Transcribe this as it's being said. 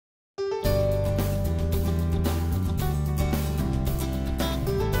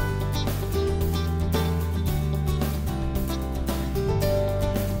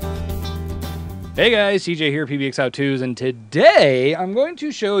Hey guys, CJ here, PBX How To's, and today I'm going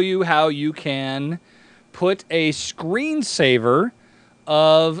to show you how you can put a screensaver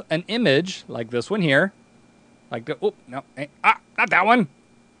of an image like this one here. Like the, oh, no, not that one.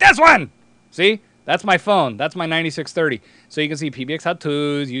 This one! See? That's my phone. That's my 9630. So you can see PBX How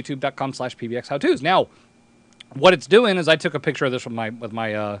To's, youtube.com/PBX How To's. Now, what it's doing is I took a picture of this with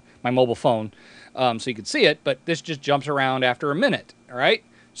my mobile phone so you can see it, but this just jumps around after a minute, all right?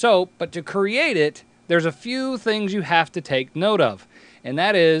 So, but to create it, there's a few things you have to take note of, and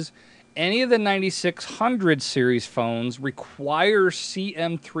that is any of the 9600 series phones require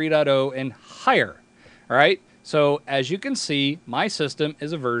CM 3.0 and higher, all right? So as you can see, my system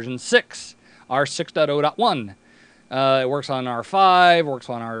is a version 6, our 6.0.1. It works on R5, works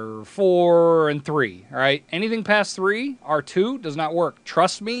on R4, and 3, all right? Anything past 3, R2, does not work.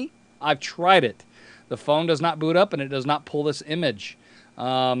 Trust me, I've tried it. The phone does not boot up, and it does not pull this image.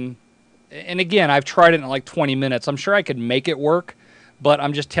 And again, I've tried it in like 20 minutes. I'm sure I could make it work, but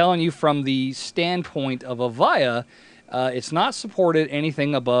I'm just telling you from the standpoint of Avaya, it's not supported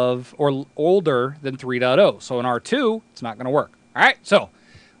anything above or older than 3.0. So in R2, it's not going to work. All right, so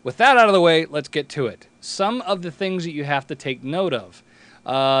with that out of the way, let's get to it. Some of the things that you have to take note of.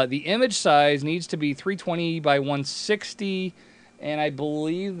 The image size needs to be 320 by 160, and I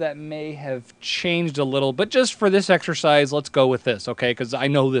believe that may have changed a little, but just for this exercise, let's go with this, okay, because I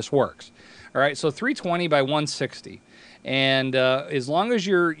know this works. All right, so 320 by 160. And as long as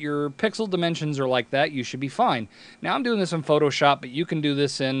your pixel dimensions are like that, you should be fine. Now I'm doing this in Photoshop, but you can do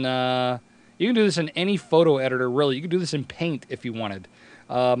this in any photo editor, really. You can do this in Paint if you wanted.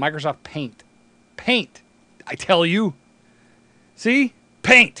 Microsoft Paint. Paint, I tell you. See?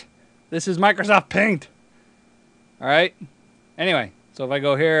 Paint. This is Microsoft Paint. All right? Anyway, so if I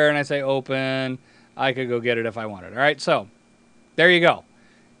go here and I say open, I could go get it if I wanted. All right, so there you go.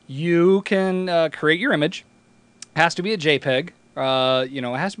 You can create your image. Has to be a JPEG. You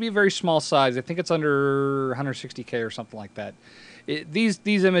know, it has to be a very small size. I think it's under 160K or something like that. These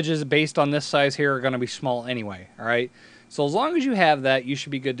images based on this size here are going to be small anyway, all right? So as long as you have that, you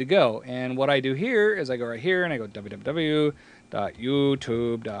should be good to go. And what I do here is I go right here and I go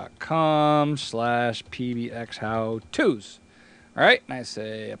www.youtube.com/pbxhowtos. All right, and I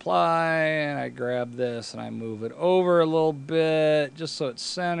say apply, and I grab this and I move it over a little bit just so it's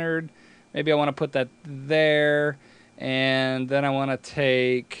centered. Maybe I want to put that there, and then I want to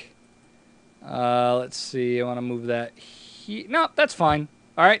take, let's see, I want to move that here. No, that's fine.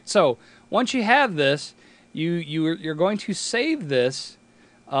 All right, so once you have this, you're going to save this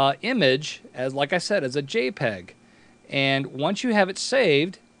image as, like I said, as a JPEG. And once you have it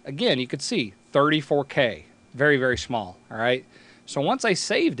saved, again, you could see 34K, very, very small, all right? So once I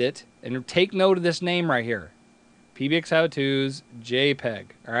saved it, and take note of this name right here, PBX How To's JPEG,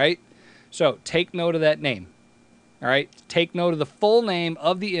 all right? So take note of that name, all right? Take note of the full name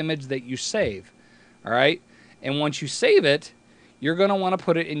of the image that you save, all right? And once you save it, you're going to want to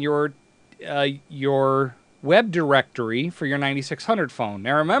put it in your web directory for your 9600 phone.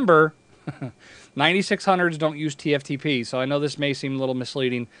 Now remember, 9600s don't use TFTP, so I know this may seem a little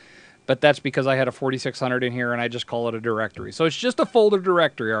misleading, but that's because I had a 4600 in here and I just call it a directory. So it's just a folder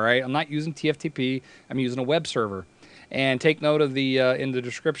directory, all right? I'm not using TFTP, I'm using a web server. And take note of the, in the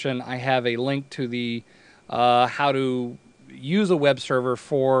description, I have a link to the how to use a web server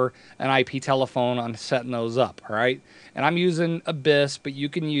for an IP telephone on setting those up, all right? And I'm using Abyss, but you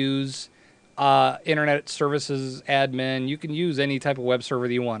can use Internet Services Admin. You can use any type of web server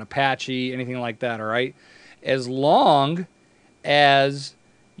that you want, Apache, anything like that, all right? As long as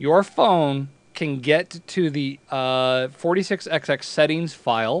your phone can get to the 46xx settings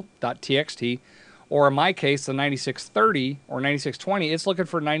file, .txt, or in my case, the 9630 or 9620, it's looking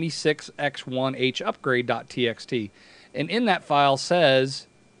for 96x1h upgrade.txt. And in that file says,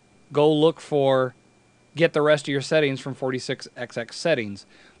 go look for, get the rest of your settings from 46xx settings.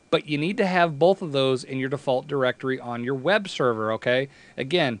 But you need to have both of those in your default directory on your web server, okay?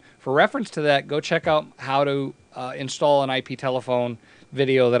 Again, for reference to that, go check out how to install an IP telephone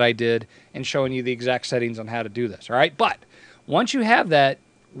video that I did and showing you the exact settings on how to do this, all right? But once you have that,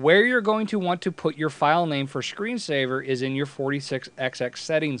 where you're going to want to put your file name for screensaver is in your 46xx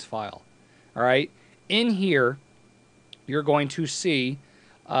settings file, all right? In here, you're going to see,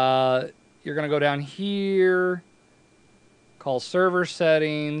 you're going to go down here, call server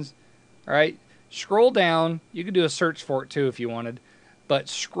settings, all right? Scroll down. You could do a search for it too if you wanted, but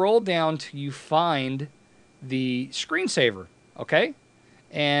scroll down till you find the screensaver, okay?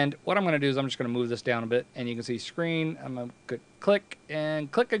 And what I'm going to do is I'm just going to move this down a bit, and you can see screen. I'm going to click and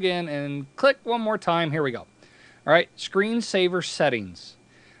click again and click one more time. Here we go. All right, screensaver settings.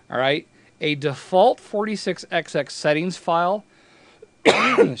 All right, a default 46XX settings file.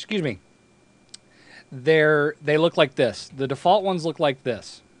 Excuse me. They look like this. The default ones look like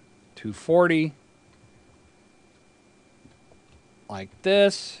this. 240. Like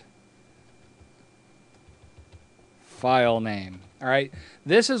this. File name. All right.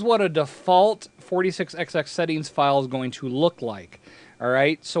 This is what a default 46XX settings file is going to look like. All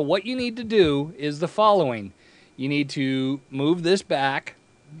right. So what you need to do is the following. You need to move this back.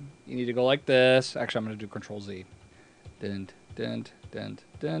 You need to go like this. Actually, I'm going to do Control Z. Dent, dent, dent,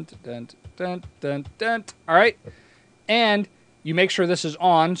 dent, dent, dent, dent, dent. All right. And you make sure this is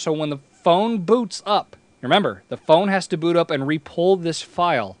on. So when the phone boots up, remember, the phone has to boot up and re-pull this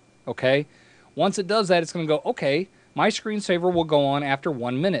file. Okay. Once it does that, it's going to go, okay, my screensaver will go on after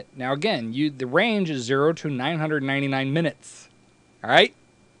 1 minute. Now, again, the range is 0 to 999 minutes. All right?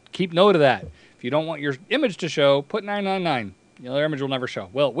 Keep note of that. If you don't want your image to show, put 999. Your image will never show.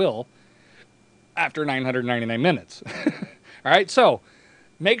 Well, it will after 999 minutes. All right? So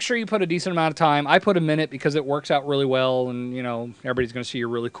make sure you put a decent amount of time. I put a minute because it works out really well, and, you know, everybody's going to see your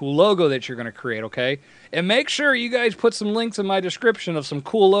really cool logo that you're going to create, okay? And make sure you guys put some links in my description of some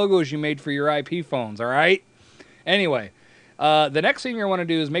cool logos you made for your IP phones, all right? Anyway, the next thing you want to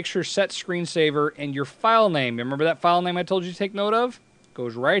do is make sure set screensaver and your file name. Remember that file name I told you to take note of?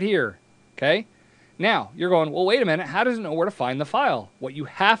 Goes right here, okay? Now, you're going, well, wait a minute. How does it know where to find the file? What you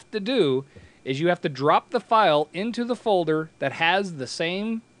have to do is you have to drop the file into the folder that has the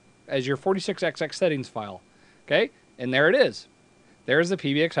same as your 46XX settings file, okay? And there it is. There's the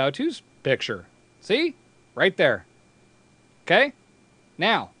PBX How-Tos picture. See? Right there, okay?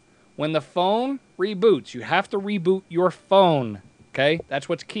 Now, when the phone reboots, you have to reboot your phone, okay? That's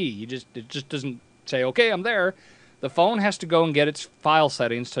what's key. It just doesn't say, okay, I'm there. The phone has to go and get its file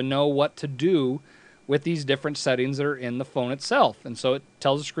settings to know what to do with these different settings that are in the phone itself. And so it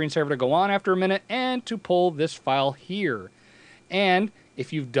tells the screensaver to go on after a minute and to pull this file here. And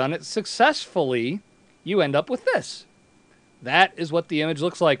if you've done it successfully, you end up with this. That is what the image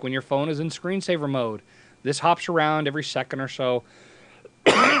looks like when your phone is in screensaver mode. This hops around every second or so.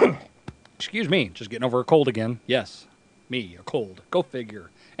 Excuse me, just getting over a cold again. Yes, me, a cold. Go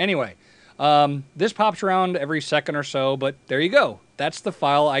figure. Anyway, this pops around every second or so, but there you go. That's the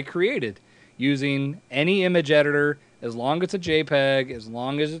file I created using any image editor, as long as it's a JPEG, as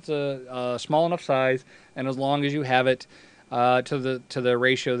long as it's a small enough size, and as long as you have it to the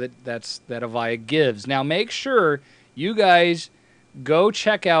ratio that Avaya gives. Now, make sure you guys go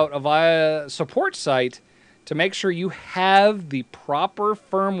check out Avaya support site to make sure you have the proper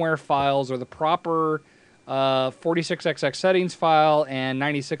firmware files or the proper 46XX settings file and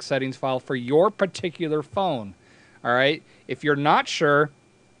 96 settings file for your particular phone. All right? If you're not sure,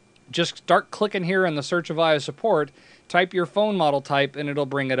 just start clicking here in the search Avaya support, type your phone model type, and it'll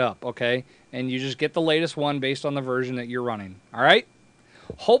bring it up, okay? And you just get the latest one based on the version that you're running. All right?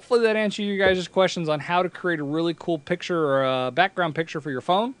 Hopefully that answered you guys' questions on how to create a really cool picture or a background picture for your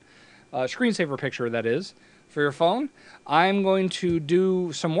phone. Screensaver picture, that is, for your phone. I'm going to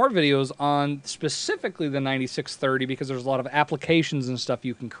do some more videos on specifically the 9630 because there's a lot of applications and stuff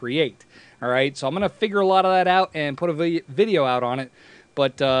you can create. All right, so I'm going to figure a lot of that out and put a video out on it.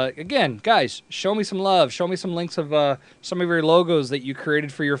 But again, guys, show me some love. Show me some links of some of your logos that you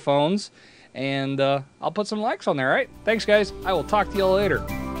created for your phones. And I'll put some likes on there, all right? Thanks, guys. I will talk to you all later.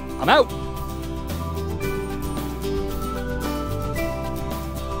 I'm out.